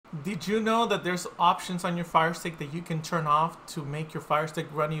Did you know that there's options on your Fire Stick that you can turn off to make your Fire Stick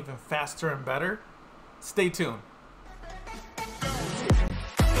run even faster and better? Stay tuned.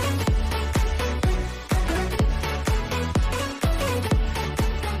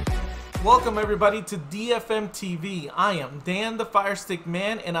 Welcome everybody to DFM TV. I am Dan the Firestick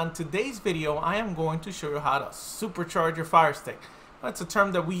Man, and on today's video I am going to show you how to supercharge your Fire Stick. That's a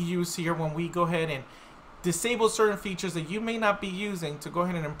term that we use here when we go ahead and disable certain features that you may not be using to go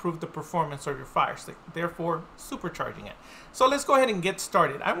ahead and improve the performance of your Fire Stick, therefore supercharging it. So let's go ahead and get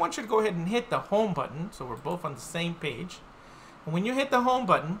started. I want you to go ahead and hit the home button so we're both on the same page. And when you hit the home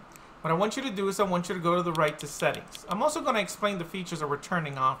button, what I want you to do is I want you to go to the right to settings. I'm also going to explain the features that we're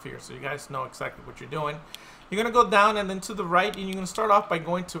turning off here so you guys know exactly what you're doing. You're going to go down and then to the right, and you're going to start off by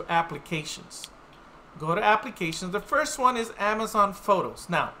going to applications. Go to applications. The first one is Amazon Photos.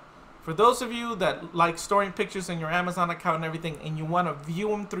 Now, for those of you that like storing pictures in your Amazon account and everything, and you want to view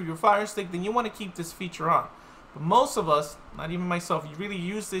them through your Fire Stick, then you want to keep this feature on. But most of us, not even myself, you really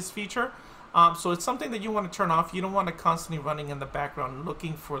use this feature. So it's something that you want to turn off. You don't want to constantly running in the background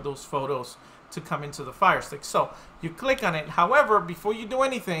looking for those photos to come into the Fire Stick. So you click on it. However, before you do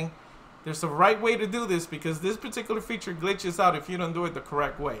anything, there's a right way to do this, because this particular feature glitches out if you don't do it the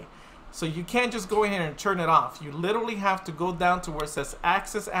correct way. So you can't just go ahead and turn it off. You literally have to go down to where it says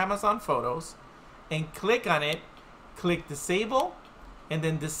Access Amazon Photos and click on it, click Disable, and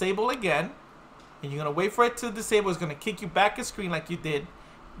then Disable again. And you're going to wait for it to disable. It's going to kick you back a screen like you did,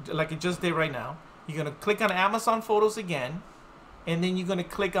 like it just did right now. You're going to click on Amazon Photos again, and then you're going to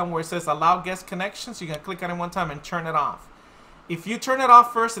click on where it says Allow Guest Connections. You're going to click on it one time and turn it off. If you turn it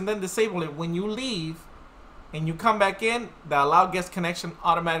off first and then disable it, when you leave and you come back in, the Allow Guest Connection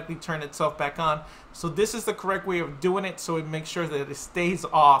automatically turn itself back on. So this is the correct way of doing it, so it makes sure that it stays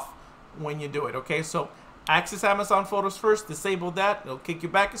off when you do it. Okay, so access Amazon Photos first, disable that, it'll kick you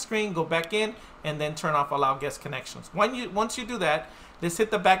back a screen, go back in, and then turn off Allow Guest Connections. Once you do that, just hit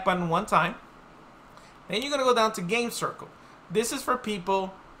the back button one time. Then you're gonna go down to Game Circle. This is for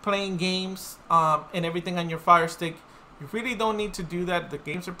people playing games and everything on your Fire Stick. You really don't need to do that. The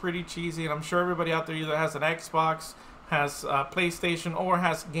games are pretty cheesy, and I'm sure everybody out there either has an Xbox, has a PlayStation, or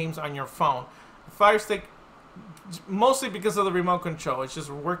has games on your phone. The Fire Stick, mostly because of the remote control, it's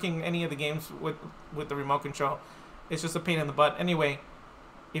just working any of the games with the remote control. It's just a pain in the butt. Anyway,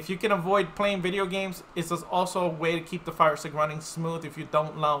 if you can avoid playing video games, it's also a way to keep the Fire Stick running smooth if you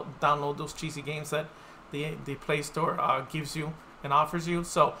don't download those cheesy games that the Play Store gives you and offers you.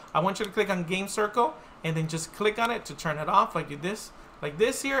 So I want you to click on Game Circle and then just click on it to turn it off like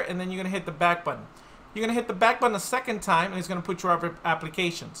this here, and then you're gonna hit the back button. You're gonna hit the back button a second time, and it's gonna put your other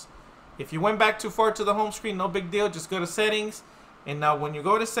applications. If you went back too far to the home screen, no big deal, just go to Settings. And now when you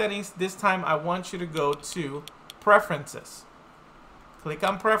go to Settings, this time I want you to go to Preferences. Click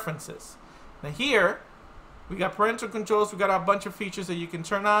on Preferences. Now here, we got parental controls, we got a bunch of features that you can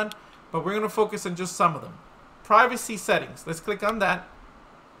turn on, but we're gonna focus on just some of them. Privacy settings, let's click on that.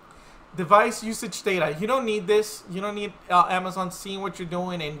 Device usage data, you don't need this. You don't need Amazon seeing what you're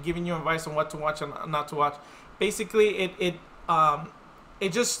doing and giving you advice on what to watch and not to watch. Basically,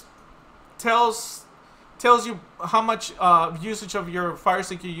 it just tells you how much usage of your Fire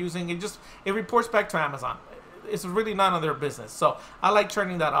Stick you're using. It reports back to Amazon. It's really none of their business. So I like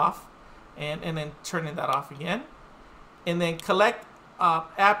turning that off, and then turning that off again. And then collect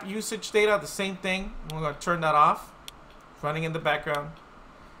app usage data, the same thing. We're going to turn that off, running in the background.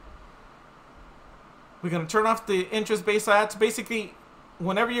 We're going to turn off the interest-based ads. Basically,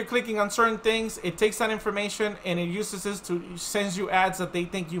 whenever you're clicking on certain things, it takes that information and it uses this to sends you ads that they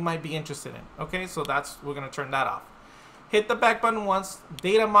think you might be interested in. Okay, so we're going to turn that off. Hit the back button once.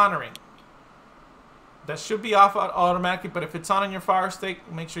 Data monitoring. That should be off automatically, but if it's on your Fire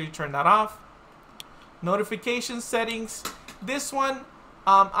Stick, make sure you turn that off. Notification settings. This one,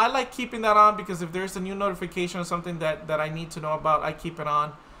 I like keeping that on, because if there's a new notification or something that I need to know about, I keep it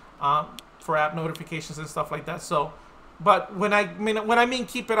on for app notifications and stuff like that. So, but when I mean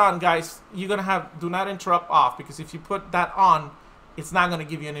keep it on, guys, you're gonna have do not interrupt off, because if you put that on, it's not gonna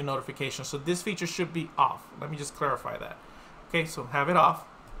give you any notifications. So this feature should be off. Let me just clarify that. Okay, so have it off.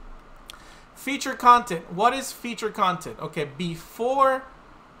 Feature content. What is feature content? Okay, before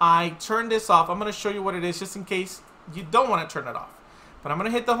I turn this off, I'm gonna show you what it is, just in case you don't want to turn it off. But I'm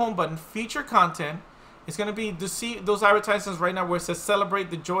gonna hit the home button. Feature content. It's gonna be to see those advertisements right now where it says celebrate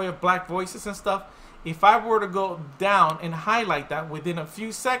the joy of black voices and stuff. If I were to go down and highlight that, within a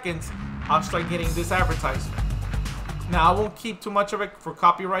few seconds, I'll start getting this advertisement. Now I won't keep too much of it for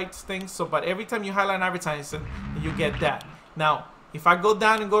copyright things. So, but every time you highlight an advertisement, you get that. Now, If I go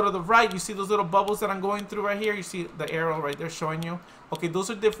down and go to the right, you see those little bubbles that I'm going through right here? You see the arrow right there showing you? Okay, those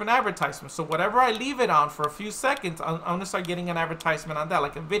are different advertisements. So whatever I leave it on for a few seconds, I'm going to start getting an advertisement on that,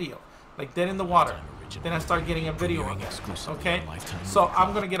 like a video. Like Dead in the Water. Then I start getting a video on that. Okay? So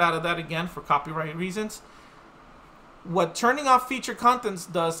I'm going to get out of that again for copyright reasons. What turning off featured contents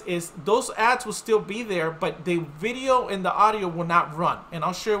does is those ads will still be there, but the video and the audio will not run. And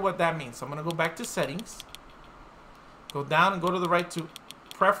I'll show you what that means. So I'm going to go back to settings. Go down and go to the right to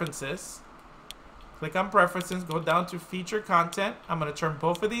preferences. Click on preferences. Go down to featured content. I'm going to turn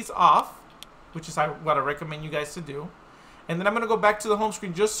both of these off, which is what I recommend you guys to do. And then I'm going to go back to the home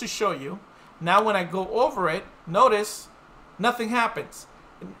screen just to show you. Now when I go over it, notice nothing happens.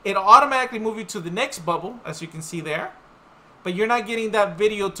 It'll automatically move you to the next bubble, as you can see there. But you're not getting that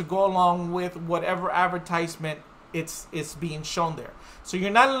video to go along with whatever advertisement it's being shown there. So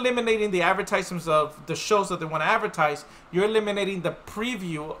you're not eliminating the advertisements of the shows that they want to advertise. You're eliminating the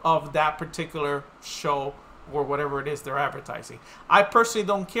preview of that particular show or whatever it is they're advertising. I personally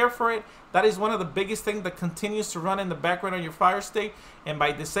don't care for it. That is one of the biggest things that continues to run in the background on your Fire Stick, and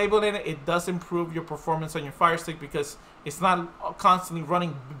by disabling it, it does improve your performance on your Fire Stick because it's not constantly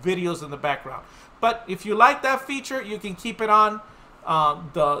running videos in the background. But if you like that feature, you can keep it on.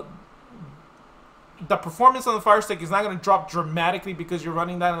 The performance on the Fire Stick is not going to drop dramatically because you're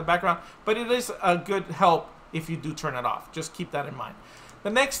running that in the background, but it is a good help if you do turn it off. Just keep that in mind. The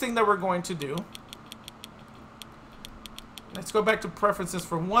next thing that we're going to do, let's go back to preferences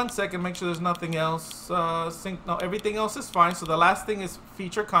for 1 second, make sure there's nothing else. No, everything else is fine. So the last thing is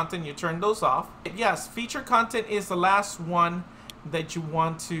feature content. You turn those off. Yes, feature content is the last one that you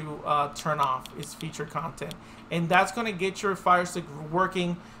want to turn off, is feature content. And that's going to get your Fire Stick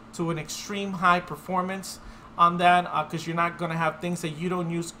working to an extreme high performance on that, because you're not going to have things that you don't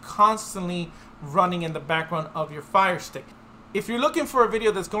use constantly running in the background of your Fire Stick. If you're looking for a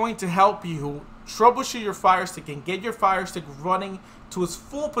video that's going to help you troubleshoot your Fire Stick and get your Fire Stick running to its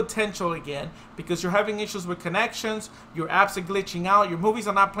full potential again, because you're having issues with connections, your apps are glitching out, your movies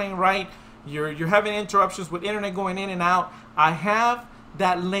are not playing right, you're having interruptions with internet going in and out, I have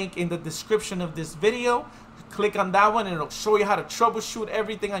that link in the description of this video. Click on that one and it'll show you how to troubleshoot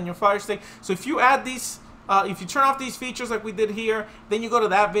everything on your Fire Stick. So if you add these, if you turn off these features like we did here, then you go to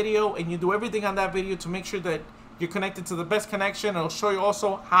that video and you do everything on that video to make sure that you're connected to the best connection. It'll show you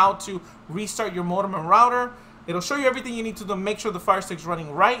also how to restart your modem and router. It'll show you everything you need to do to make sure the Fire Stick's running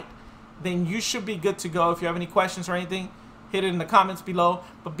right. Then you should be good to go. If you have any questions or anything, hit it in the comments below.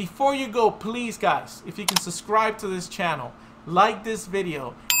 But before you go, please guys, if you can subscribe to this channel, like this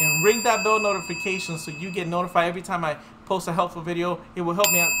video, and ring that bell notification so you get notified every time I post a helpful video. It will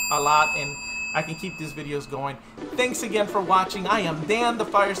help me out a lot and I can keep these videos going. Thanks again for watching. I am Dan the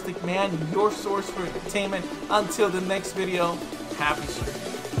Firestick Man, your source for entertainment. Until the next video, happy streaming.